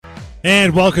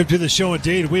And welcome to the show.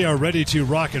 Indeed, we are ready to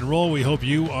rock and roll. We hope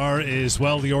you are as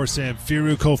well. Lior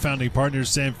Samfiru, co-founding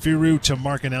partners, Samfiru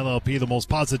Tamarkin LLP, the most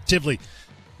positively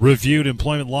reviewed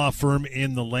employment law firm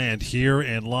in the land, here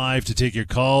and live to take your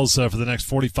calls for the next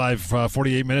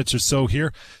 48 minutes or so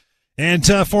here. And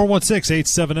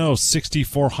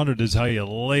 416-870-6400 is how you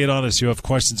lay it on us. You have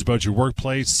questions about your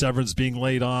workplace, severance, being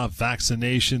laid off,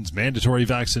 vaccinations, mandatory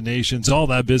vaccinations, all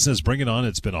that business. Bring it on.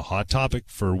 It's been a hot topic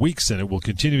for weeks, and it will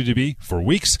continue to be for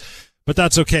weeks. But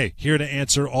that's okay. Here to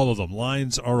answer all of them.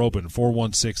 Lines are open.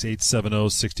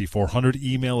 416-870-6400.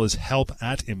 Email is help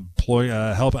at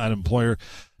employer.ca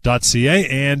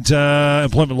and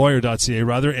employmentlawyer.ca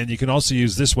rather. And you can also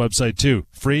use this website too.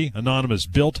 Free, anonymous,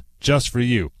 built just for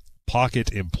you.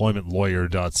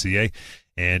 pocketemploymentlawyer.ca.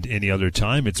 And any other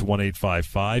time, it's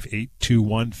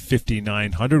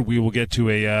 1-855-821-5900. We will get to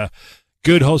a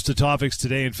good host of topics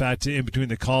today. In fact, in between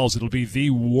the calls, it'll be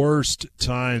the worst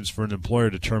times for an employer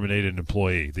to terminate an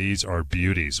employee. These are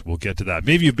beauties. We'll get to that.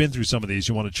 Maybe you've been through some of these.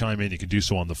 You want to chime in, you can do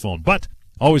so on the phone. But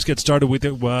always get started with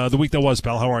the week that was,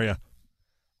 pal. How are you?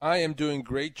 I am doing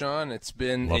great, John. It's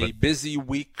been busy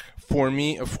week for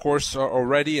me, of course,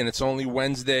 already, and it's only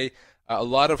Wednesday. A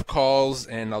lot of calls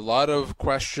and a lot of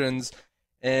questions,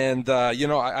 and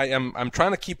I'm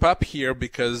trying to keep up here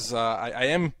because I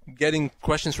am getting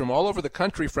questions from all over the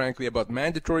country, frankly, about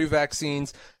mandatory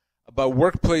vaccines, about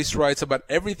workplace rights, about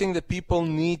everything that people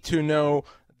need to know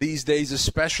these days,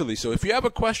 especially. So if you have a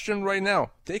question right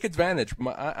now, take advantage.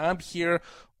 I'm here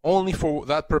only for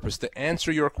that purpose, to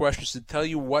answer your questions, to tell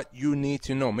you what you need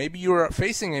to know. Maybe you're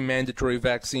facing a mandatory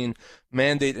vaccine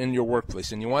mandate in your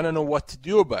workplace and you want to know what to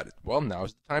do about it. Well,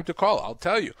 now's the time to call. I'll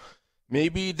tell you.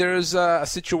 Maybe there's a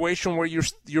situation where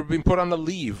you're being put on a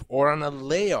leave or on a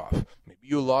layoff. Maybe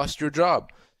you lost your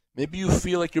job. Maybe you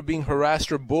feel like you're being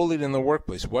harassed or bullied in the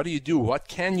workplace. What do you do? What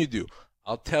can you do?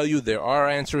 I'll tell you, there are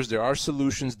answers, there are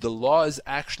solutions. The law is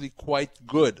actually quite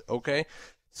good, okay?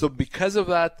 So because of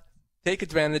that, take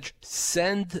advantage,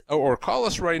 send or call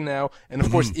us right now. And, of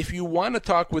course, if you want to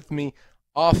talk with me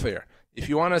off air, if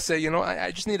you want to say, I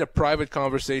just need a private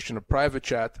conversation, a private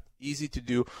chat, easy to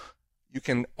do, you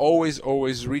can always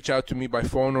reach out to me by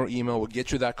phone or email. We'll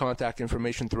get you that contact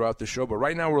information throughout the show. But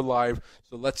right now we're live,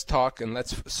 so let's talk and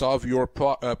let's solve your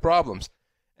problems.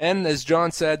 And as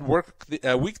John said,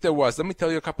 week there was. Let me tell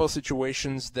you a couple of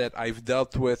situations that I've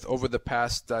dealt with over the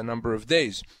past number of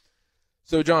days.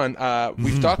 So, John,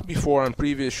 we've talked before on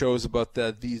previous shows about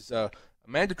these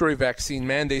mandatory vaccine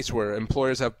mandates where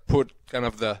employers have put kind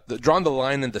of drawn the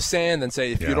line in the sand and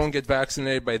say, if you don't get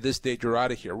vaccinated by this date, you're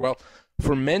out of here. Well,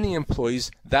 for many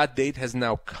employees, that date has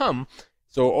now come.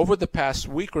 So over the past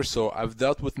week or so, I've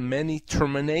dealt with many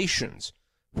terminations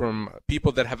from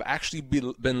people that have actually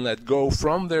been let go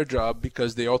from their job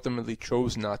because they ultimately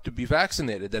chose not to be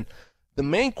vaccinated. And the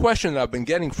main question that I've been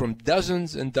getting from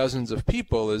dozens and dozens of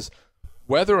people is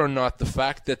whether or not the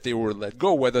fact that they were let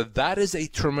go, whether that is a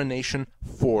termination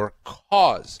for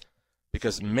cause.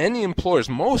 Because many employers,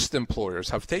 most employers,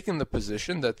 have taken the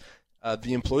position that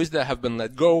the employees that have been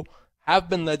let go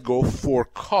for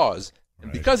cause.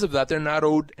 And because of that, they're not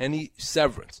owed any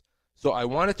severance. So I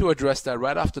wanted to address that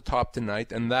right off the top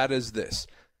tonight, and that is this.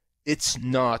 It's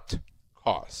not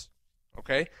cause,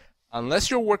 okay? Unless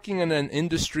you're working in an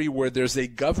industry where there's a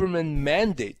government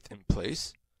mandate in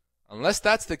place, unless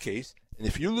that's the case, and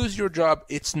if you lose your job,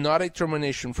 it's not a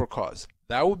termination for cause.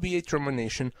 That would be a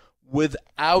termination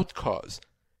without cause.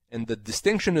 And the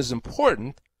distinction is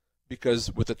important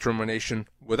because with a termination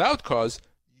without cause,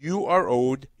 you are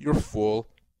owed your full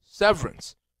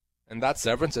severance. And that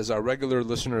severance, as our regular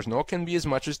listeners know, can be as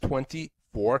much as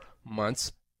 24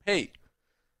 months' pay.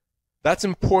 That's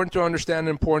important to understand and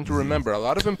important to remember. A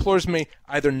lot of employers may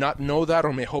either not know that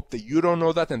or may hope that you don't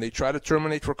know that and they try to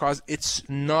terminate for cause. It's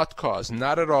not cause,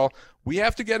 not at all. We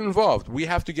have to get involved. We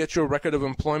have to get your record of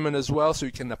employment as well so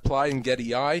you can apply and get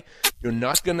EI. You're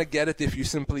not going to get it if you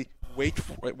simply wait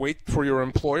for your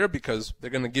employer because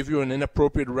they're going to give you an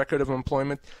inappropriate record of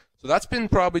employment. So that's been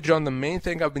probably, John, the main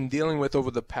thing I've been dealing with over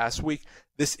the past week,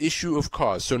 this issue of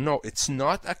cause. So no, it's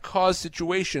not a cause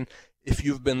situation if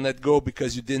you've been let go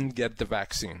because you didn't get the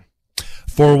vaccine.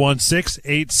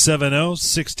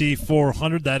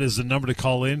 416-870-6400. That is the number to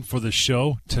call in for the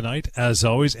show tonight. As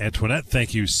always, Antoinette,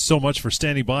 thank you so much for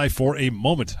standing by for a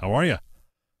moment. How are you?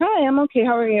 Hi, I'm okay.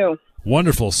 How are you?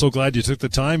 Wonderful. So glad you took the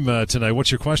time tonight. What's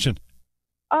your question?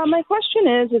 My question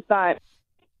is that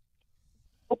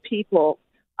people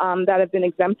that have been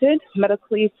exempted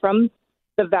medically from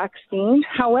the vaccine,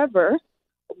 however,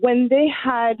 when they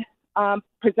had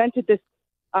presented this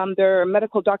their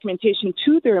medical documentation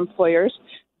to their employers,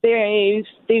 they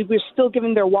were still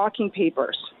given their walking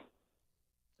papers.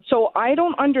 So I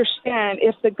don't understand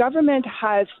if the government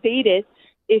has stated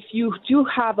if you do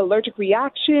have allergic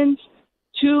reactions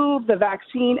to the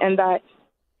vaccine and that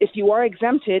if you are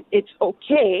exempted, it's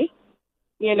okay.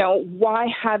 Why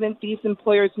haven't these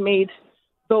employers made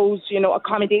those,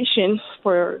 accommodations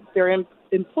for their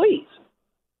employees?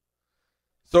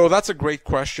 So that's a great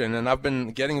question, and I've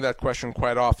been getting that question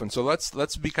quite often. So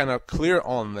let's be kind of clear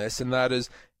on this, and that is,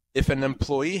 if an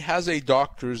employee has a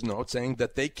doctor's note saying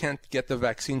that they can't get the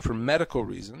vaccine for medical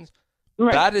reasons,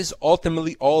 right, that is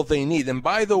ultimately all they need. And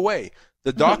by the way,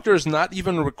 the doctor is not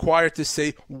even required to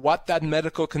say what that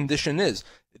medical condition is.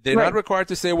 They're not required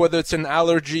to say whether it's an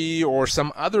allergy or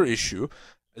some other issue.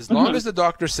 As long as the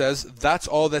doctor says that's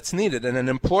all that's needed, and an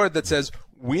employer that says,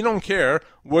 we don't care,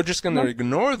 we're just going to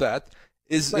ignore that,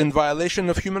 is in violation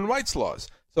of human rights laws.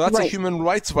 So that's a human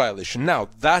rights violation. Now,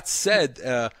 that said,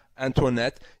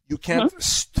 Antoinette, you can't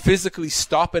physically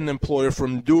stop an employer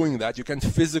from doing that. You can't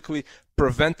physically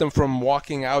prevent them from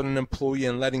walking out an employee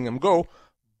and letting them go.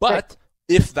 But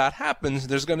if that happens,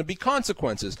 there's going to be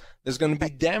consequences. There's going to be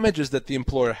damages that the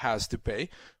employer has to pay.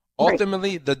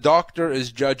 Ultimately, the doctor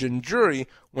is judge and jury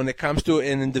when it comes to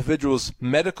an individual's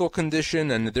medical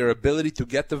condition and their ability to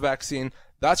get the vaccine.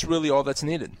 That's really all that's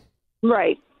needed.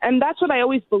 Right. And that's what I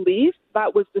always believed.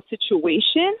 That was the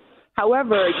situation.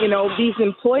 However, these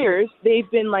employers, they've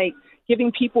been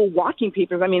giving people walking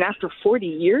papers. I mean, after 40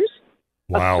 years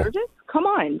of service? Come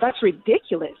on. That's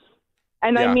ridiculous.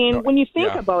 And when you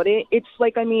think about it, it's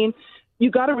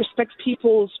you got to respect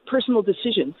people's personal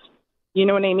decisions. You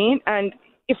know what I mean? And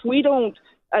if we don't,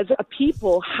 as a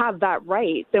people, have that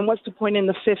right, then what's the point in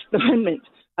the Fifth Amendment?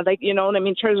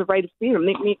 Charter of right of freedom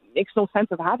makes no sense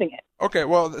of having it. Okay,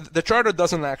 well, the charter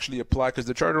doesn't actually apply because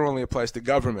the charter only applies to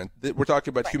government. We're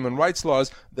talking about human rights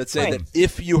laws that say that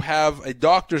if you have a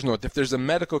doctor's note, if there's a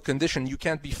medical condition, you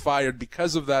can't be fired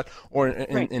because of that or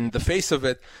in the face of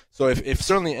it. So if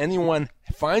certainly anyone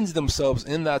finds themselves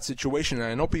in that situation,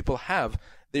 and I know people have,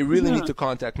 they really need to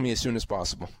contact me as soon as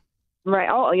possible. Right.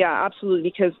 Oh, yeah,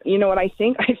 absolutely. Because you know what I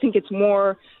think? I think it's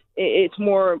more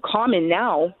common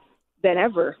now than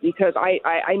ever, because I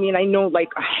know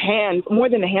more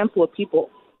than a handful of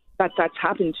people that's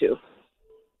happened to.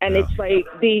 And it's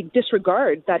they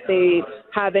disregard that they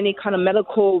have any kind of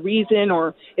medical reason,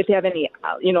 or if they have any,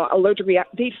 allergic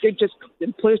reaction,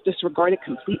 employers disregard it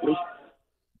completely.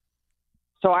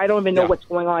 So I don't even know what's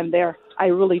going on there. I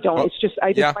really don't. Well, it's just,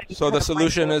 So the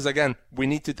solution is, again, I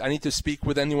need to speak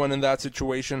with anyone in that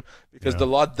situation because the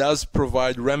law does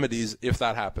provide remedies if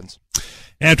that happens.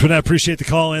 Antoinette, appreciate the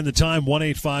call and the time.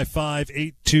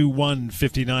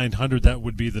 1-855-821-5900. That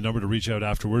would be the number to reach out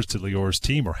afterwards to Lior's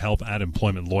team, or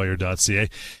help@employmentlawyer.ca.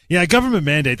 Yeah, government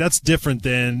mandate, that's different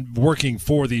than working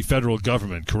for the federal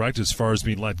government, correct, as far as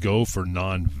being let go for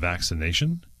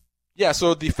non-vaccination? Yeah,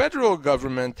 so the federal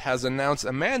government has announced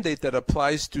a mandate that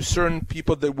applies to certain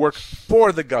people that work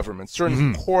for the government,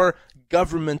 certain core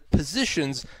government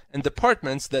positions and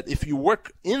departments, that if you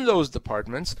work in those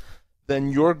departments,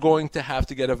 then you're going to have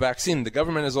to get a vaccine.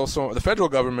 The federal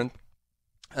government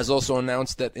has also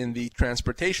announced that in the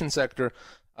transportation sector,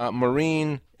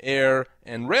 marine, air,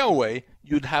 and railway,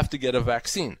 you'd have to get a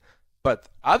vaccine. But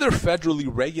other federally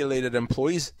regulated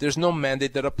employees, there's no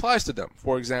mandate that applies to them.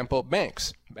 For example,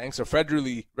 banks. Banks are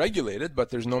federally regulated, but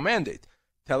there's no mandate.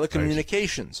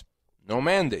 Telecommunications, no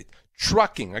mandate.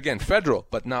 Trucking, again, federal,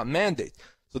 but not mandate.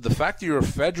 So the fact that you're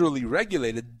federally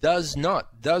regulated does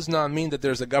not mean that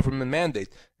there's a government mandate.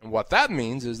 And what that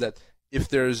means is that if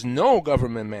there's no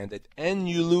government mandate and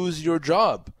you lose your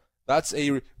job, that's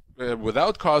a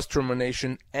without cause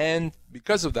termination, and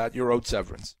because of that, you're owed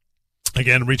severance.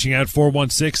 Again, reaching out,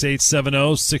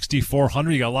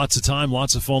 416-870-6400. You got lots of time,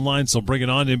 lots of phone lines, so bring it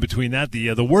on in between that.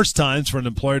 The worst times for an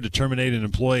employer to terminate an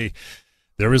employee,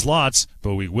 there is lots,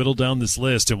 but we whittle down this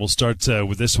list, and we'll start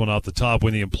with this one off the top.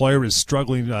 When the employer is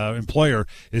struggling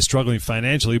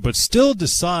financially, but still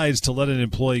decides to let an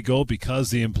employee go because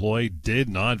the employee did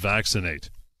not vaccinate.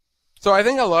 So I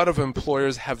think a lot of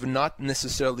employers have not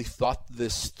necessarily thought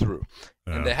this through,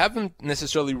 and they haven't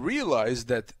necessarily realized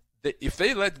that if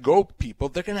they let go people,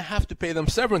 they're going to have to pay them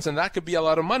severance, and that could be a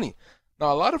lot of money.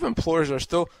 Now, a lot of employers are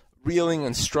still reeling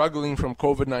and struggling from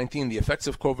COVID-19, the effects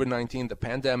of COVID-19, the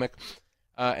pandemic,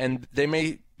 and they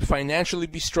may financially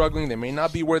be struggling. They may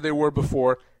not be where they were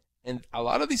before, and a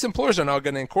lot of these employers are now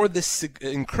going to incur this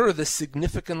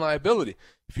significant liability.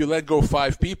 If you let go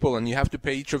 5 people and you have to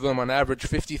pay each of them on average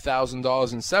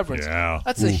 $50,000 in severance,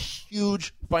 that's a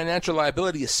huge financial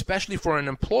liability, especially for an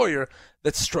employer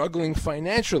that's struggling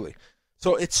financially.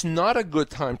 So it's not a good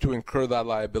time to incur that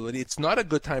liability. It's not a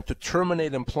good time to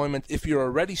terminate employment if you're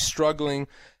already struggling.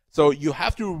 So you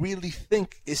have to really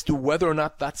think as to whether or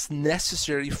not that's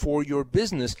necessary for your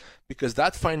business, because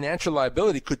that financial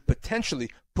liability could potentially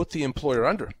put the employer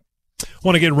under. I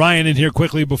want to get Ryan in here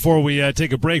quickly before we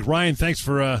take a break. Ryan, thanks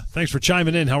for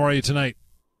chiming in. How are you tonight?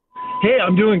 Hey,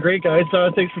 I'm doing great, guys.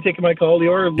 Thanks for taking my call,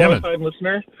 Lior. Long-time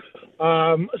listener.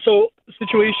 So the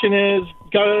situation is,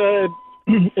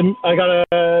 I got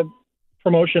a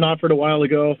promotion offered a while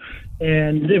ago,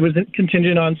 and it was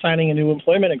contingent on signing a new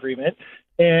employment agreement.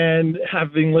 And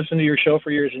having listened to your show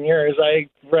for years and years, I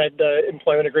read the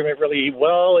employment agreement really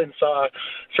well and saw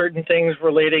certain things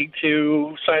relating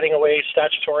to signing away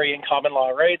statutory and common law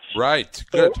rights. Right,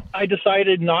 good. So I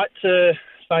decided not to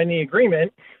sign the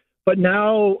agreement, but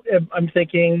now I'm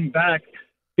thinking back.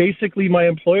 Basically, my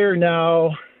employer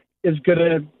now is going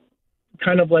to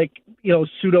kind of like,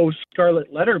 pseudo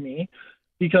scarlet letter me,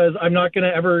 because I'm not going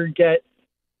to ever get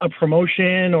a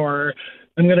promotion, or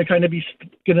I'm going to kind of be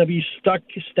stuck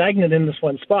stagnant in this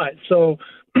one spot. So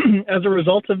as a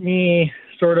result of me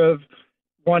sort of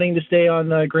wanting to stay on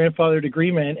the grandfathered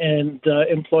agreement and the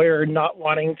employer not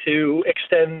wanting to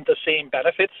extend the same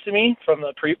benefits to me from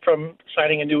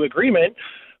signing a new agreement,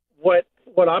 what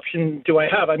option do I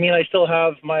have? I mean, I still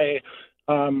have my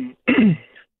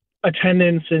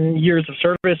attendance and years of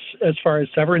service as far as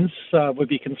severance would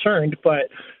be concerned, but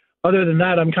other than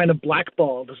that, I'm kind of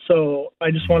blackballed. So I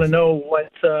just want to know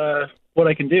what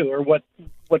I can do, or what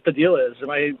the deal is. Am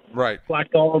I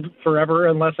blackballed forever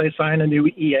unless I sign a new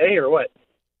EA, or what?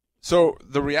 So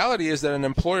the reality is that an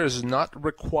employer is not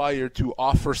required to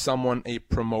offer someone a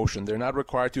promotion. They're not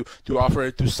required to offer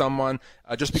it to someone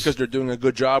just because they're doing a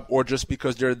good job, or just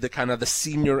because they're the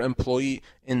senior employee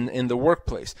in the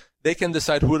workplace. They can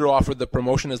decide who to offer the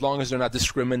promotion as long as they're not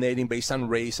discriminating based on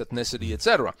race, ethnicity,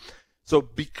 etc. So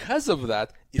because of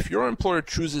that, if your employer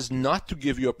chooses not to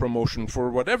give you a promotion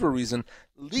for whatever reason,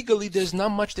 legally there's not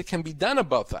much that can be done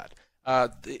about that.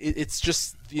 It's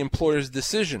just the employer's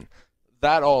decision.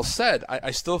 That all said,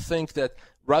 I still think that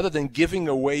rather than giving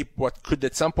away what could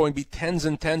at some point be tens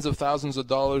and tens of thousands of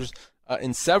dollars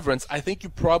in severance, I think you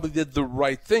probably did the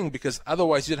right thing, because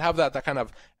otherwise you'd have that kind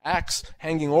of axe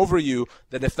hanging over you,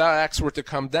 that if that axe were to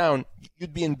come down,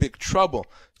 you'd be in big trouble.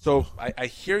 So I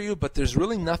hear you, but there's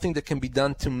really nothing that can be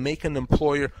done to make an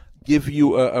employer give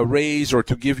you a raise or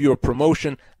to give you a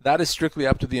promotion. That is strictly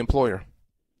up to the employer.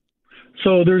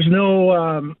 So there's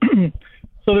no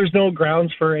there's no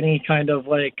grounds for any kind of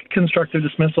like constructive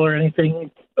dismissal or anything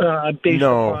based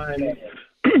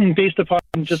upon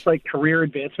just like career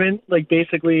advancement. Like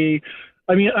basically,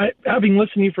 I mean, having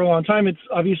listened to you for a long time, it's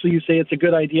obviously you say it's a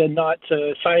good idea not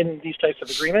to sign these types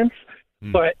of agreements,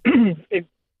 but it's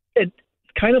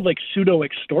kind of like pseudo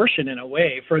extortion in a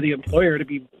way for the employer to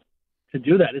do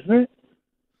that, isn't it?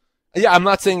 Yeah, I'm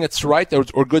not saying it's right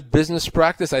or good business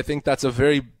practice. I think that's a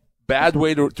very bad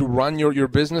way to run your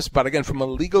business. But again, from a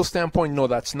legal standpoint, no,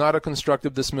 that's not a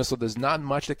constructive dismissal. There's not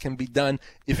much that can be done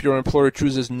if your employer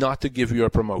chooses not to give you a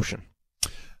promotion.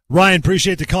 Ryan,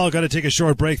 appreciate the call. Got to take a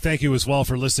short break. Thank you as well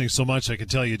for listening so much. I can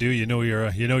tell you do. You know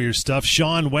your stuff.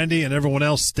 Sean, Wendy, and everyone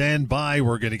else, stand by.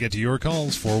 We're going to get to your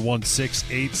calls.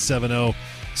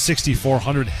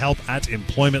 416-870-6400. Help at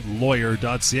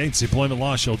employmentlawyer.ca. It's the Employment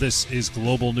Law Show. This is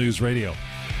Global News Radio.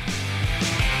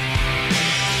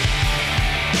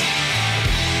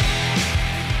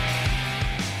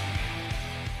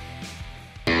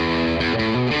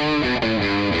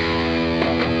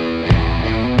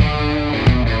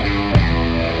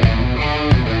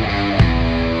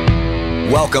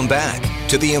 Welcome back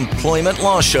to the Employment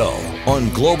Law Show on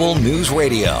Global News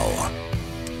Radio.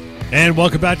 And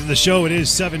welcome back to the show. It is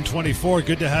 7:24.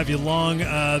 Good to have you along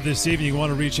this evening. You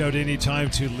want to reach out anytime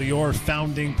to Lior,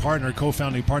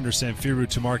 co-founding partner, Samfiru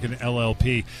Tamarkin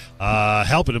LLP.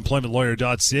 Help at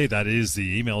employmentlawyer.ca. That is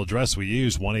the email address we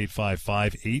use,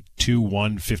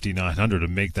 1-855-821-5900 to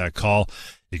make that call.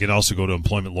 You can also go to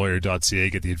employmentlawyer.ca,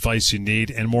 get the advice you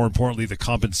need, and more importantly, the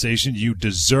compensation you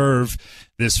deserve.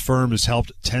 This firm has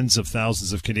helped tens of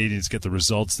thousands of Canadians get the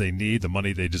results they need, the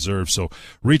money they deserve. So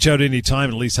reach out anytime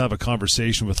and at least have a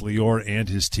conversation with Lior and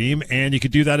his team. And you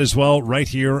can do that as well right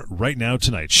here, right now,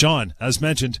 tonight. Sean, as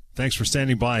mentioned, thanks for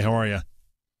standing by. How are you?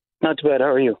 Not too bad. How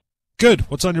are you? Good.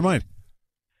 What's on your mind?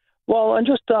 Well, I'm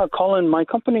just calling. My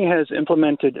company has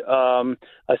implemented a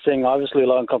thing. Obviously, a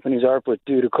lot of companies are, but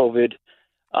due to COVID,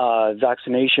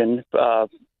 vaccination,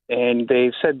 and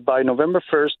they've said by November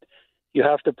 1st, you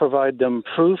have to provide them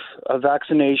proof of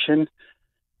vaccination,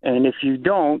 and if you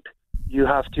don't, you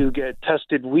have to get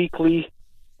tested weekly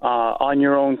on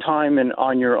your own time and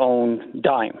on your own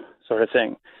dime, sort of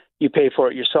thing. You pay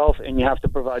for it yourself, and you have to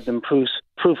provide them proof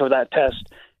of that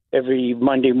test every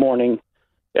Monday morning,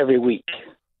 every week.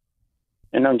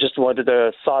 And I'm just wanted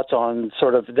the thoughts on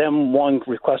sort of them, one,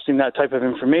 requesting that type of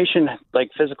information, like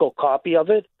physical copy of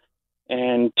it,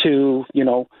 and two,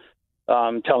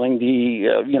 telling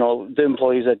the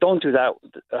employees that don't do that,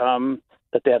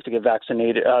 that they have to get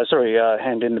vaccinated.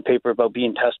 Hand in the paper about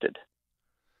being tested.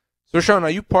 So, Sean, are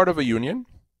you part of a union?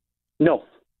 No.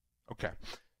 Okay.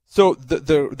 So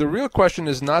the real question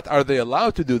is not are they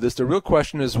allowed to do this? The real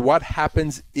question is what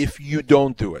happens if you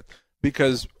don't do it?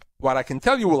 Because what I can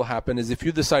tell you will happen is if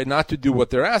you decide not to do what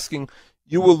they're asking,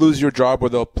 you will lose your job or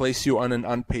they'll place you on an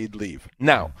unpaid leave.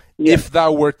 Now, if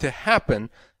that were to happen,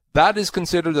 that is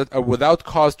considered a without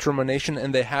cause termination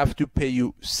and they have to pay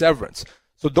you severance.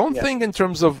 So don't think in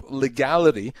terms of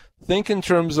legality. Think in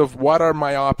terms of what are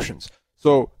my options.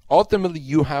 So ultimately,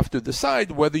 you have to decide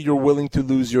whether you're willing to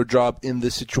lose your job in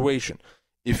this situation.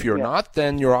 If you're not,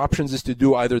 then your options is to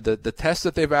do either the test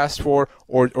that they've asked for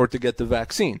or to get the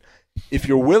vaccine. If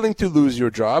you're willing to lose your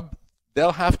job,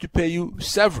 they'll have to pay you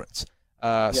severance.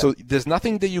 So there's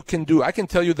nothing that you can do. I can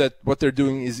tell you that what they're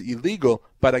doing is illegal,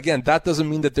 but again, that doesn't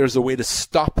mean that there's a way to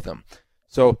stop them.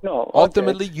 So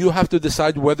ultimately, you have to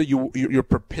decide whether you're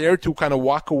prepared to kind of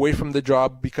walk away from the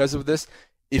job because of this.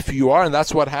 If you are, and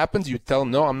that's what happens, you tell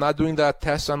them, no, I'm not doing that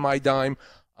test on my dime.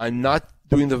 I'm not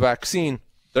doing the vaccine.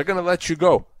 They're going to let you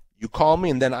go. You call me,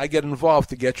 and then I get involved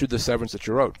to get you the severance that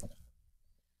you're owed.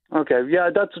 Okay.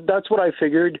 Yeah, that's what I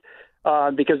figured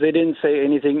because they didn't say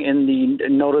anything in the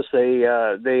notice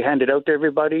they handed out to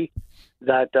everybody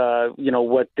that,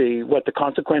 what the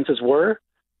consequences were.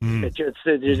 It just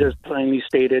plainly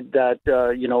stated that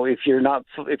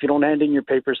if you don't hand in your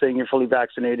paper saying you're fully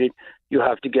vaccinated, you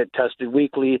have to get tested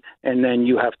weekly, and then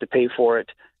you have to pay for it.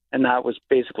 And that was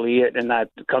basically it. And that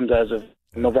comes as of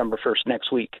November 1st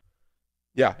next week.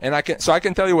 Yeah, and I can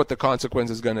tell you what the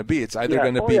consequence is going to be. It's either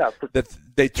going to be that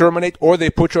they terminate or they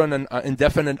put you on an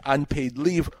indefinite unpaid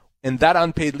leave. And that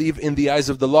unpaid leave, in the eyes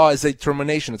of the law, is a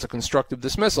termination. It's a constructive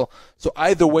dismissal. So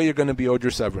either way, you're going to be owed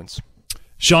your severance.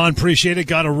 Sean, appreciate it.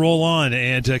 Got to roll on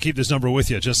and keep this number with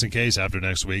you just in case after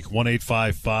next week.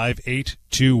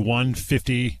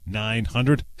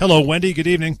 1-855-821-5900. Hello, Wendy. Good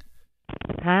evening.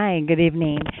 Hi, good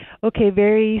evening. Okay,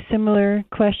 very similar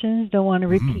questions. Don't want to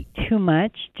repeat too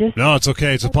much. No, it's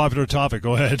okay. It's a popular topic.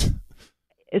 Go ahead.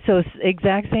 So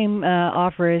exact same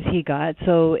offer as he got.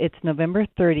 So it's November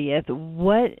 30th.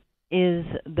 What is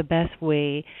the best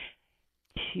way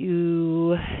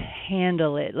to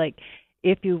handle it? Like,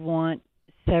 if you want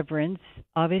severance,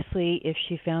 obviously, if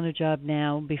she found a job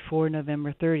now before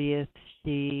November 30th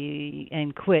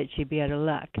and quit, she'd be out of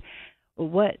luck.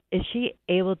 What is she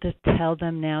able to tell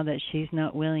them now that she's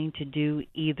not willing to do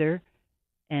either,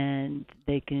 and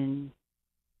they can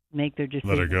make their decision?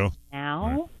 Let her go now.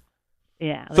 Right.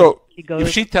 Yeah. So if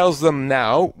she tells them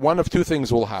now, one of two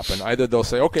things will happen. Either they'll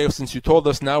say, okay, since you told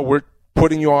us now, we're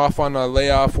putting you off on a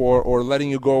layoff or letting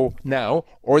you go now,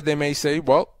 or they may say,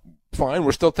 well, fine,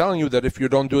 we're still telling you that if you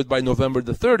don't do it by November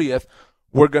the 30th,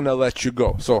 we're going to let you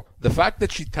go. So the fact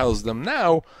that she tells them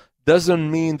now doesn't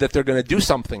mean that they're going to do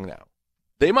something now.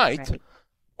 They might. Right.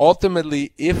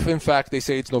 Ultimately, if in fact they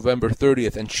say it's November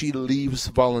 30th and she leaves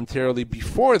voluntarily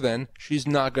before then, she's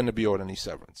not going to be owed any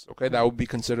severance. Okay, that would be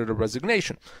considered a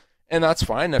resignation. And that's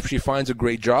fine. If she finds a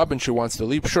great job and she wants to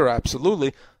leave, sure,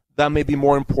 absolutely. That may be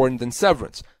more important than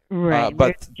severance. Right.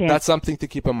 But that's something to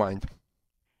keep in mind.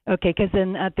 Okay, because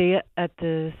then at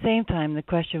the same time, the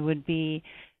question would be,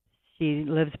 she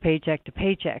lives paycheck to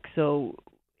paycheck. So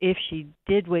if she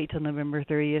did wait till November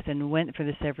 30th and went for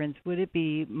the severance, would it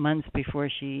be months before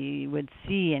she would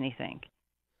see anything?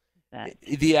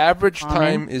 The average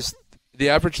time is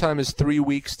 3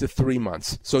 weeks to 3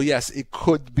 months. So yes, it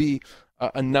could be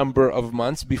a number of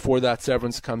months before that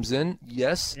severance comes in.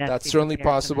 Yes, that's certainly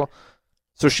possible.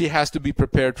 So she has to be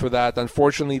prepared for that.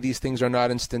 Unfortunately, these things are not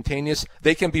instantaneous.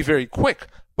 They can be very quick,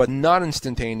 but not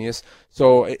instantaneous.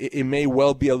 So it may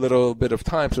well be a little bit of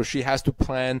time. So she has to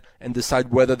plan and decide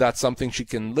whether that's something she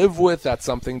can live with, that's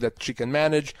something that she can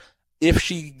manage. If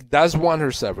she does want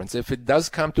her severance, if it does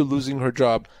come to losing her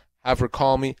job, have her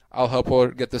call me. I'll help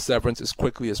her get the severance as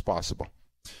quickly as possible.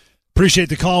 Appreciate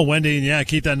the call, Wendy. And yeah,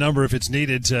 keep that number if it's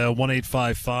needed.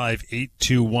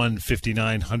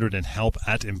 1-855-821-5900 and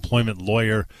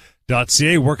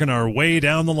help@employmentlawyer.ca. Working our way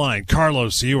down the line.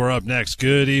 Carlos, you are up next.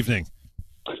 Good evening.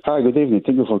 Hi, good evening.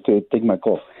 Thank you for taking my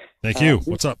call. Thank you.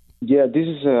 What's up? Yeah, this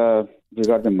is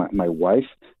regarding my wife.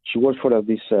 She works for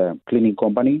this cleaning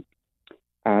company.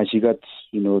 She got,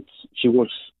 she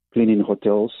works cleaning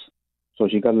hotels. So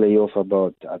she got laid off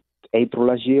about April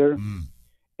last year.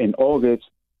 In August,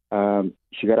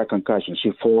 she got a concussion.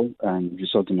 She fell and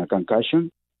resulted in a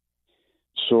concussion.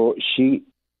 So she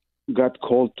got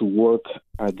called to work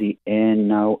at the end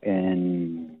now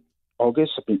in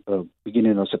August,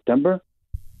 beginning of September.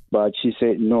 But she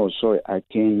said, no, sorry, I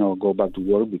cannot go back to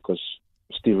work because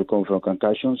still recovering from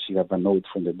concussion. She have a note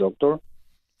from the doctor.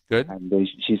 Good. And then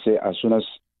she said, as soon as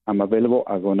I'm available,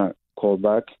 I'm going to call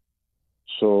back.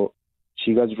 So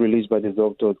she got released by the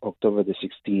doctor October the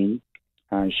 16th,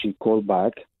 and she called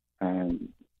back and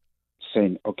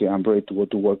saying, okay, I'm ready to go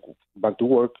to work, back to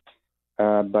work.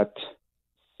 But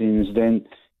since then,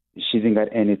 she didn't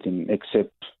get anything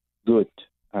except good.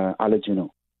 I'll let you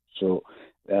know. So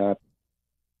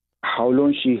how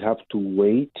long she have to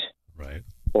wait? Right.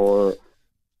 Or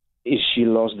is she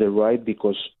lost the right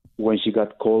because when she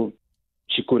got called,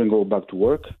 she couldn't go back to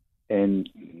work? And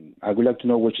I would like to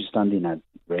know where she's standing at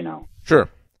right now. Sure.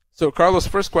 So, Carlos,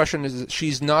 first question is,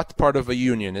 she's not part of a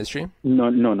union, is she? No,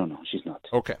 she's not.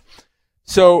 Okay.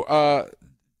 So,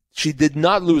 she did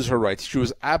not lose her rights. She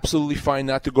was absolutely fine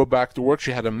not to go back to work.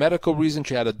 She had a medical reason.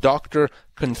 She had a doctor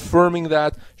confirming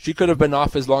that. She could have been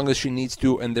off as long as she needs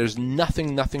to, and there's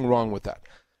nothing wrong with that.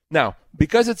 Now,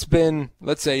 because it's been,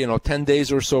 let's say, 10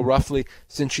 days or so roughly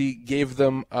since she gave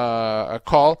them a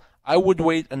call, I would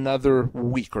wait another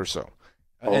week or so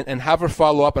and have her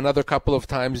follow up another couple of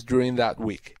times during that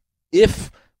week.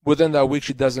 If within that week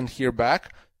she doesn't hear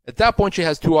back, at that point she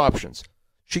has two options.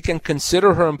 She can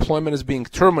consider her employment as being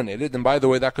terminated, and by the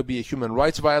way, that could be a human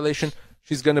rights violation.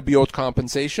 She's going to be owed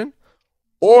compensation.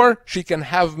 Or she can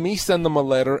have me send them a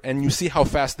letter, and you see how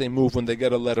fast they move when they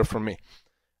get a letter from me.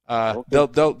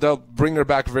 They'll bring her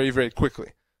back very, very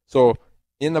quickly. So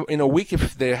in a week,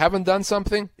 if they haven't done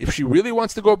something, if she really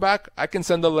wants to go back, I can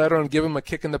send a letter and give him a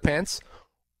kick in the pants.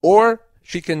 Or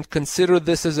she can consider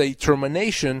this as a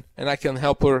termination, and I can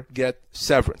help her get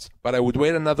severance. But I would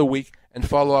wait another week and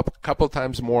follow up a couple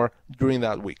times more during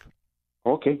that week.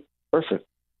 Okay, perfect.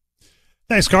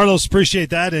 Thanks, Carlos. Appreciate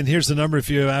that. And here's the number if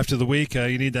you, after the week,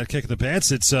 you need that kick in the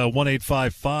pants. It's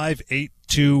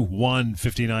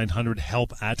 1-855-821-5900,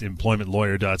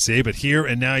 help@employmentlawyer.ca. But here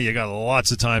and now, you got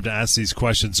lots of time to ask these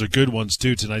questions. They're good ones,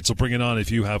 too, tonight. So bring it on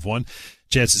if you have one.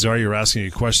 Chances are you're asking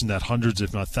a question that hundreds,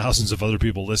 if not thousands, of other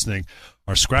people listening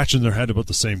are scratching their head about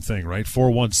the same thing, right?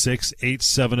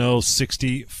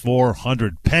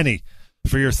 416-870-6400. Penny,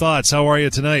 for your thoughts, how are you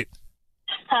tonight?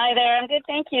 Hi there. I'm good,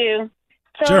 thank you.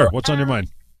 So, sure. What's on your mind?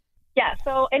 Yeah.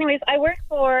 So, anyways, I work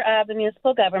for the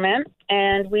municipal government,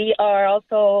 and we are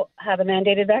also have a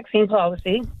mandated vaccine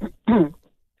policy,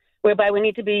 whereby we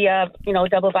need to be,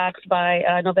 double vaxxed by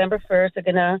November 1st. They're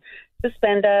going to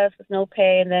suspend us with no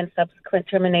pay, and then subsequent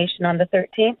termination on the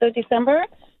 13th of December.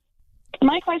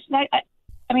 My question, I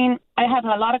have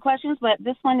a lot of questions, but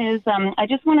this one is, I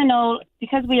just want to know,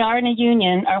 because we are in a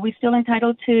union, are we still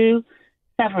entitled to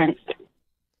severance?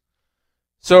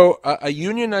 So a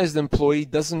unionized employee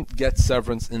doesn't get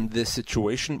severance in this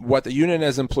situation. What a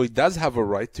unionized employee does have a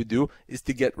right to do is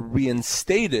to get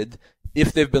reinstated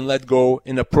if they've been let go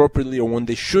inappropriately or when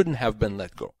they shouldn't have been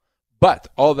let go. But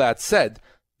all that said,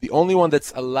 the only one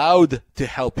that's allowed to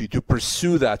help you, to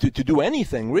pursue that, to do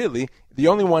anything really, the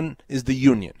only one is the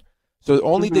union. So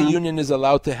only the union is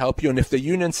allowed to help you. And if the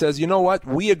union says, you know what,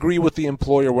 we agree with the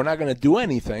employer, we're not going to do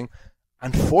anything,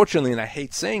 unfortunately, and I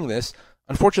hate saying this,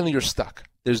 unfortunately, you're stuck.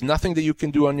 There's nothing that you can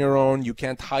do on your own. You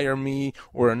can't hire me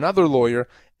or another lawyer.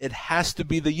 It has to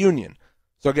be the union.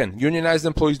 So again, unionized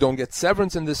employees don't get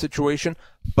severance in this situation,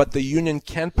 but the union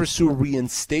can pursue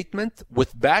reinstatement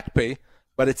with back pay,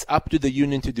 but it's up to the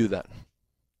union to do that.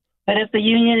 But if the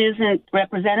union isn't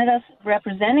representing us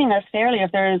fairly,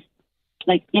 if there's,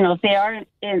 if they are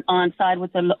on side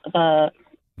with the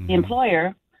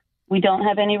employer, we don't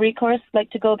have any recourse,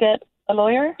 to go get a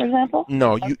lawyer, for example?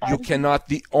 No, you cannot.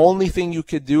 The only thing you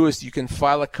could do is you can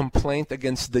file a complaint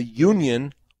against the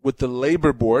union with the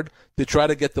labor board to try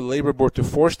to get the labor board to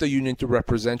force the union to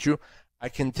represent you. I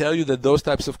can tell you that those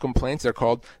types of complaints are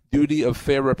called duty of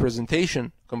fair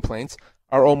representation complaints,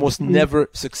 are almost never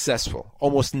successful,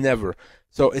 almost never.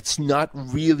 So it's not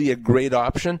really a great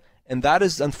option. And that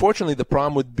is, unfortunately, the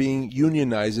problem with being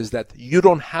unionized is that you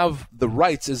don't have the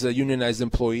rights as a unionized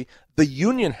employee. The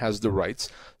union has the rights.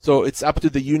 So it's up to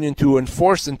the union to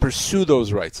enforce and pursue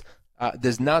those rights.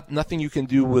 There's nothing you can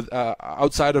do with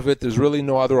outside of it. There's really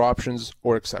no other options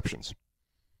or exceptions.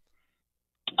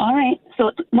 All right.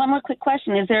 So one more quick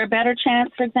question. Is there a better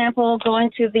chance, for example,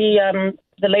 going to the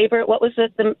labor, what was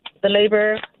it, the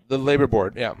labor? The labor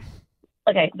board, yeah.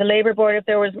 Okay, the labor board, if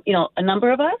there was, a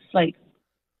number of us,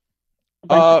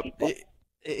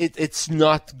 it's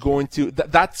not going to,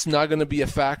 that's not going to be a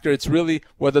factor. It's really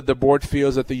whether the board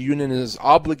feels that the union is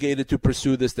obligated to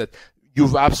pursue this, that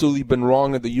you've absolutely been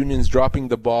wrong and the union's dropping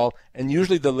the ball. And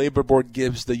usually the labor board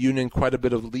gives the union quite a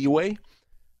bit of leeway.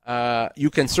 You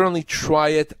can certainly try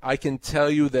it. I can tell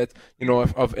you that,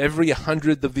 of every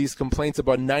 100 of these complaints,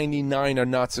 about 99 are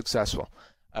not successful.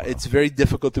 It's very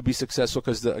difficult to be successful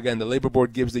because, the labor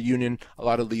board gives the union a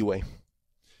lot of leeway.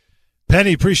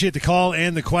 Penny, appreciate the call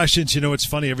and the questions. It's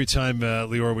funny, every time,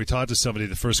 Lior, we talk to somebody,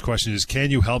 the first question is,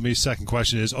 can you help me? Second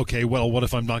question is, okay, well, what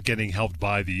if I'm not getting helped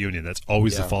by the union? That's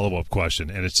always the follow-up question.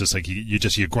 And it's just like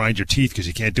you grind your teeth because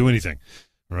you can't do anything,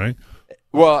 right?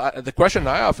 Well, the question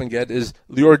I often get is,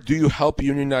 Lior, do you help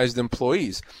unionized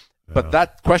employees? But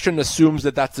that question assumes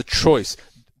that that's a choice.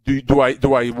 Do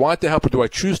I want to help or do I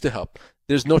choose to help?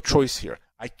 There's no choice here.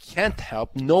 I can't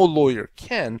help. No lawyer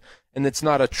can. And it's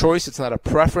not a choice. It's not a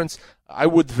preference. I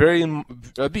would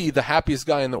be the happiest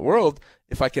guy in the world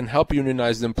if I can help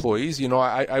unionized employees.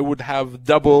 I would have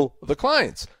double the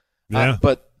clients. Yeah.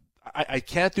 But I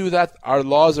can't do that. Our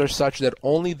laws are such that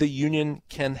only the union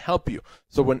can help you.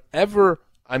 So whenever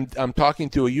I'm talking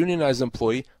to a unionized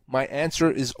employee, my answer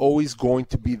is always going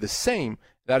to be the same.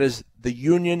 That is, the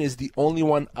union is the only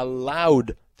one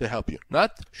allowed to help you.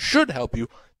 Not should help you,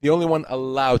 the only one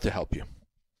allowed to help you.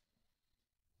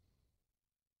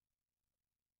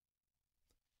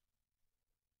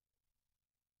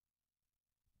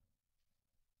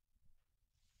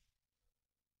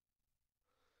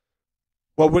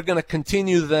 Well, we're going to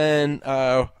continue then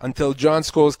until John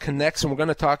Scholes connects, and we're going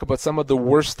to talk about some of the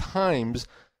worst times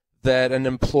that an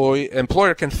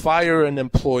employer can fire an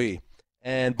employee.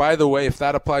 And by the way, if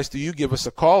that applies to you, give us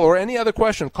a call or any other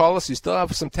question. Call us. You still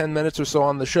have some 10 minutes or so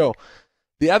on the show.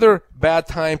 The other bad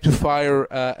time to fire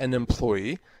an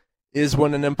employee is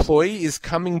when an employee is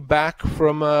coming back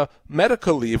from a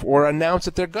medical leave or announce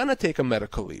that they're going to take a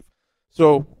medical leave.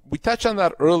 So we touched on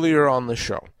that earlier on the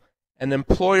show. An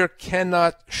employer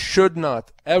should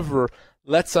not ever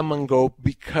let someone go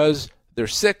because they're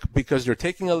sick, because they're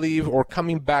taking a leave, or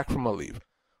coming back from a leave.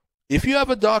 If you have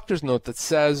a doctor's note that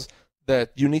says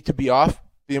that you need to be off,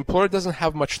 the employer doesn't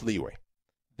have much leeway.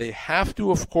 They have to,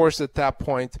 of course, at that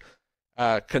point,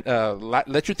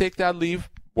 let you take that leave,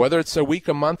 whether it's a week,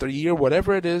 a month, or a year,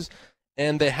 whatever it is,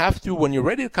 and they have to, when you're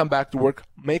ready to come back to work,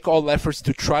 make all efforts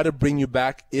to try to bring you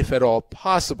back if at all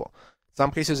possible.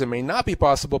 Some cases it may not be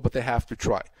possible, but they have to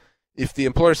try. If the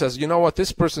employer says, you know what,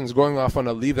 this person's going off on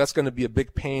a leave, that's going to be a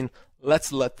big pain,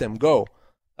 let's let them go.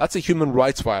 That's a human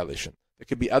rights violation. There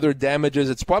could be other damages.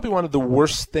 It's probably one of the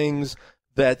worst things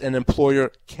that an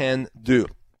employer can do.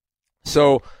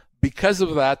 So because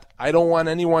of that, I don't want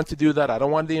anyone to do that. I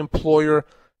don't want the employer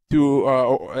to,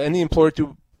 any employer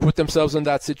to put themselves in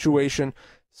that situation.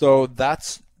 So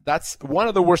that's one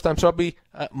of the worst times, probably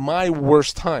my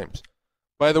worst times.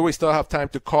 By the way, still have time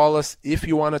to call us if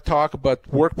you want to talk about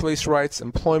workplace rights,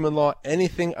 employment law,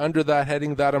 anything under that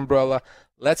heading, that umbrella.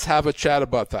 Let's have a chat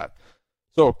about that.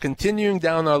 So continuing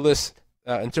down our list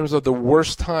in terms of the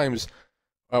worst times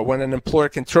when an employer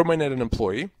can terminate an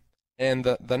employee. And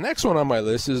the next one on my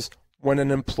list is when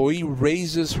an employee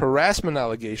raises harassment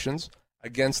allegations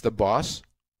against the boss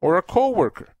or a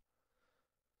coworker.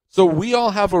 So we all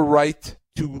have a right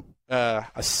to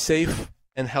a safe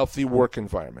and healthy work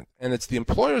environment, and it's the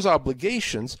employer's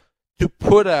obligations to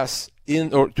put us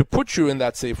in, or to put you in,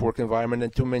 that safe work environment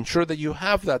and to ensure that you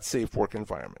have that safe work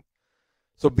environment.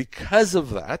 So because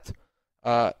of that,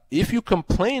 if you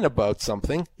complain about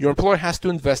something, your employer has to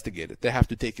investigate it. They have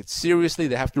to take it seriously.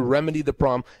 They have to remedy the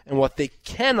problem. And what they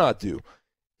cannot do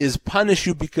is punish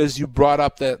you because you brought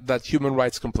up that human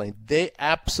rights complaint. They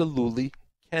absolutely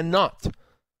cannot.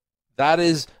 That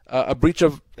is a breach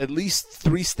of at least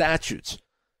 3 statutes.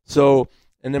 So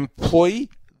an employee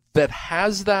that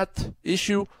has that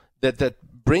issue, that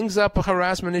brings up a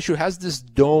harassment issue, has this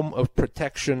dome of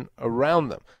protection around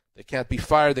them. They can't be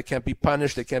fired. They can't be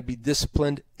punished. They can't be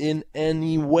disciplined in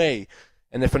any way.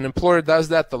 And if an employer does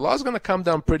that, the law is going to come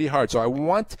down pretty hard. So I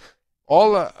want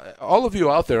all of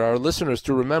you out there, our listeners,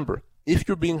 to remember, if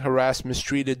you're being harassed,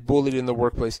 mistreated, bullied in the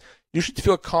workplace, you should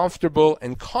feel comfortable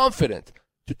and confident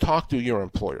to talk to your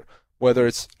employer, whether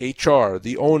it's HR,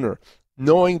 the owner,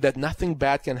 knowing that nothing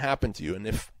bad can happen to you. And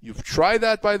if you've tried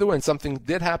that, by the way, and something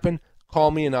did happen,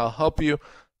 call me and I'll help you.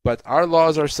 But our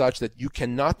laws are such that you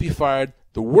cannot be fired.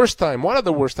 The worst time, one of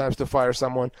the worst times to fire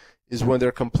someone is when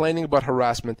they're complaining about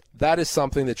harassment. That is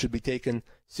something that should be taken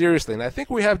seriously. And I think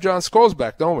we have John Scholes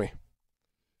back, don't we?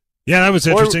 Yeah, that was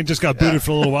interesting. Just got booted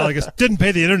for a little while. I guess didn't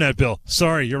pay the internet bill.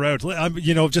 Sorry, you're out.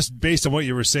 Just based on what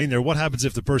you were saying there, what happens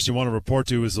if the person you want to report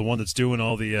to is the one that's doing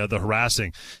all the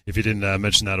harassing? If you didn't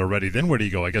mention that already, then where do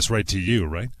you go? I guess right to you,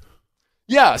 right?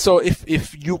 Yeah. So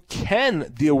if you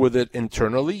can deal with it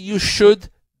internally, you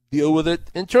should deal with it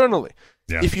internally.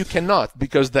 Yeah. If you cannot,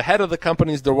 because the head of the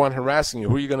company is the one harassing you,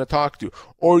 who are you going to talk to?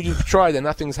 Or you've tried and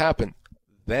nothing's happened,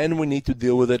 then we need to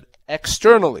deal with it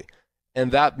externally.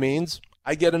 And that means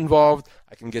I get involved,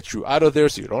 I can get you out of there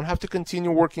so you don't have to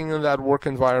continue working in that work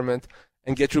environment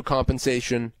and get you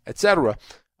compensation, etc.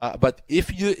 But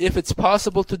if it's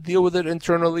possible to deal with it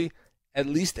internally, at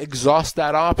least exhaust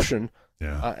that option,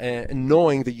 and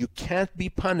knowing that you can't be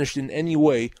punished in any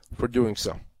way for doing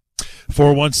so.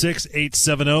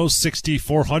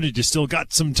 416-870-6400. You still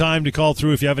got some time to call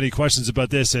through if you have any questions about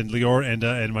this. And Lior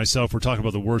and myself, we're talking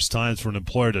about the worst times for an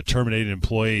employer to terminate an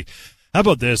employee. How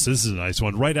about this? This is a nice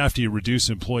one. Right after you reduce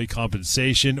employee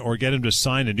compensation or get him to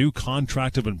sign a new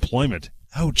contract of employment.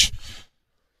 Ouch.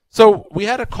 So we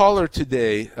had a caller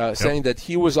today saying that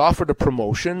he was offered a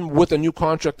promotion with a new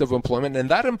contract of employment, and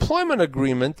that employment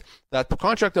agreement, that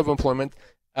contract of employment,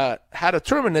 had a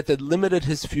term in it that limited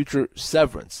his future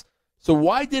severance. So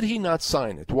why did he not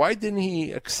sign it? Why didn't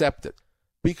he accept it?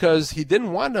 Because he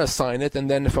didn't want to sign it, and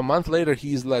then if a month later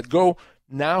he's let go,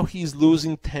 now he's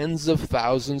losing tens of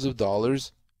thousands of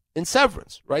dollars in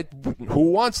severance, right?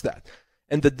 Who wants that?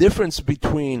 And the difference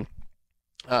between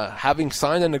having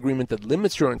signed an agreement that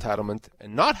limits your entitlement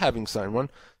and not having signed one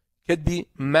could be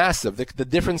massive. The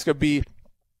difference could be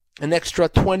an extra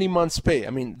 20 months' pay.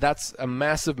 I mean, that's a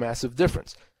massive, massive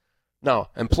difference. Now,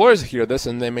 employers hear this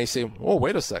and they may say, oh,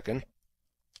 wait a second.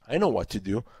 I know what to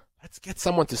do. Let's get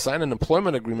someone to sign an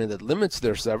employment agreement that limits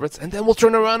their severance, and then we'll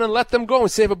turn around and let them go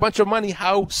and save a bunch of money.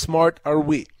 How smart are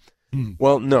we?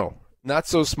 Well, no, not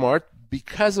so smart,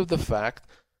 because of the fact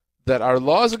that our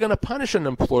laws are going to punish an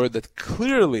employer that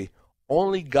clearly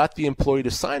only got the employee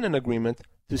to sign an agreement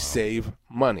to save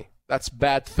money. That's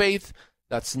bad faith.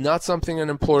 That's not something an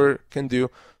employer can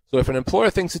do. So if an employer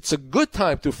thinks it's a good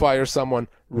time to fire someone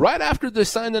right after they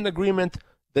signed an agreement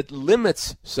that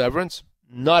limits severance,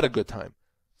 not a good time.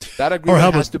 That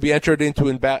agreement has to be entered into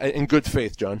in good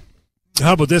faith, John.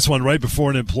 How about this one? Right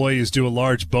before an employee is due a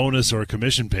large bonus or a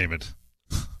commission payment.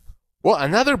 Well,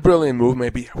 another brilliant move may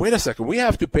be, wait a second, we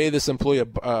have to pay this employee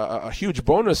a huge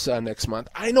bonus next month.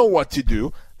 I know what to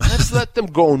do. Let's let them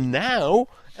go now,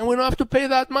 and we don't have to pay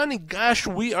that money. Gosh,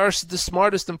 we are the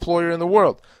smartest employer in the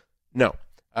world. No.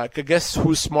 Guess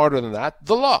who's smarter than that?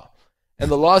 The law.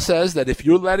 And the law says that if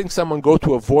you're letting someone go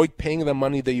to avoid paying the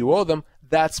money that you owe them,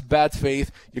 that's bad faith.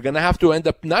 You're going to have to end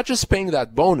up not just paying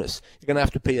that bonus, you're going to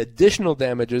have to pay additional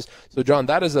damages. So, John,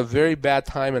 that is a very bad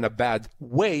time and a bad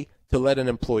way to let an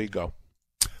employee go.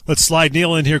 Let's slide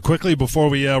Neil in here quickly before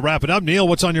we wrap it up. Neil,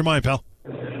 what's on your mind, pal?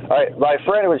 All right. My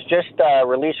friend was just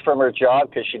released from her job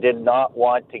because she did not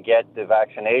want to get the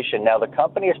vaccination. Now, the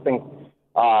company has been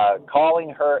calling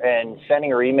her and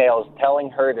sending her emails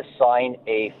telling her to sign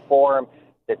a form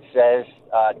that says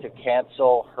to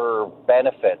cancel her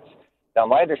benefits. Now,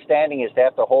 my understanding is they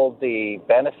have to hold the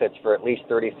benefits for at least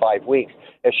 35 weeks.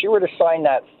 If she were to sign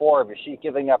that form, is she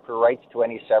giving up her rights to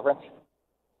any severance?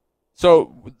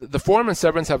 So the form and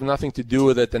severance have nothing to do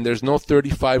with it, and there's no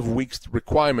 35 weeks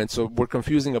requirement, so we're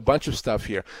confusing a bunch of stuff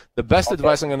here. The best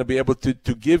advice I'm going to be able to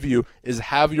give you is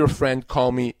have your friend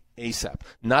call me ASAP.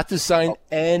 Not to sign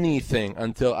anything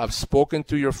until I've spoken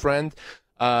to your friend.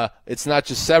 It's not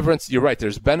just severance. You're right.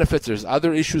 There's benefits. There's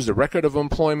other issues, the record of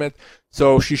employment.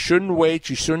 So she shouldn't wait.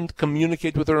 She shouldn't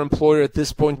communicate with her employer at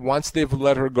this point once they've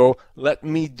let her go. Let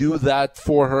me do that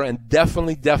for her. And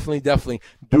definitely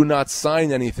do not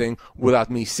sign anything without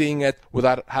me seeing it,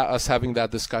 without us having that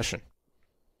discussion.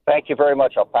 Thank you very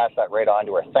much. I'll pass that right on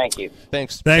to her. Thank you.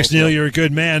 Thanks, Neil. You're a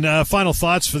good man. Final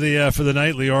thoughts for the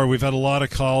night, Lior. We've had a lot of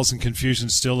calls and confusion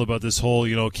still about this whole,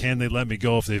 can they let me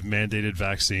go if they've mandated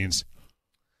vaccines?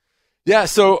 Yeah,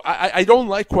 so I don't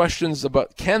like questions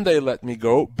about can they let me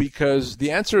go, because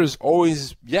the answer is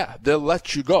always, yeah, they'll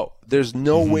let you go. There's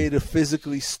no way to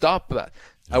physically stop that.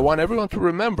 I want everyone to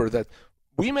remember that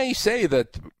we may say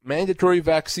that mandatory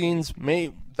vaccines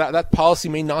that policy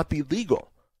may not be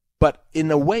legal, but in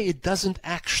a way it doesn't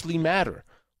actually matter.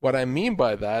 What I mean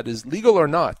by that is, legal or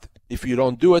not, if you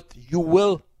don't do it, you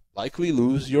will likely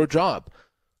lose your job.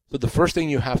 So the first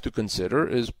thing you have to consider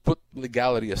is, put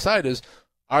legality aside, is,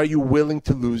 are you willing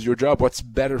to lose your job? What's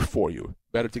better for you?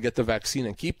 Better to get the vaccine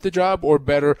and keep the job, or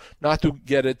better not to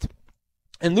get it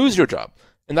and lose your job?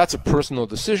 And that's a personal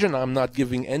decision. I'm not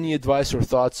giving any advice or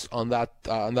thoughts on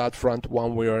that front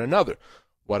one way or another.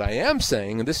 What I am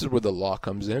saying, and this is where the law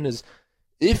comes in, is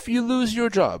if you lose your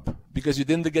job because you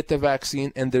didn't get the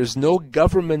vaccine and there's no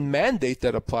government mandate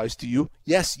that applies to you,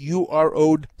 yes, you are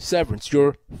owed severance,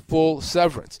 your full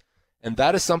severance. And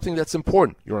that is something that's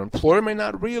important. Your employer may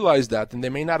not realize that, and they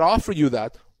may not offer you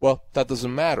that. Well, that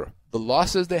doesn't matter. The law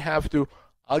says they have to.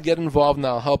 I'll get involved and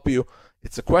I'll help you.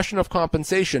 It's a question of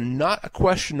compensation, not a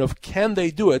question of can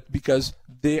they do it, because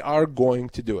they are going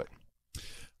to do it.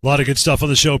 A lot of good stuff on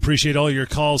the show. Appreciate all your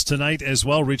calls tonight as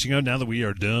well. Reaching out now that we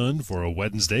are done for a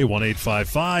Wednesday,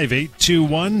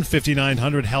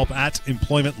 1-855-821-5900,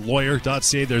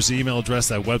 help@employmentlawyer.ca. There's the email address,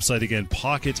 that website again,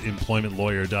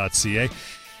 pocketemploymentlawyer.ca.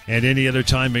 And any other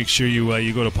time, make sure you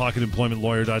go to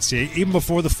pocketemploymentlawyer.ca, even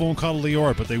before the phone call to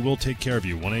Lior, but they will take care of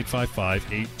you.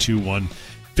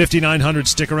 1-855-821-5900.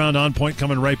 Stick around. On Point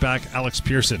coming right back. Alex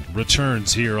Pearson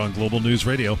returns here on Global News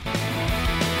Radio.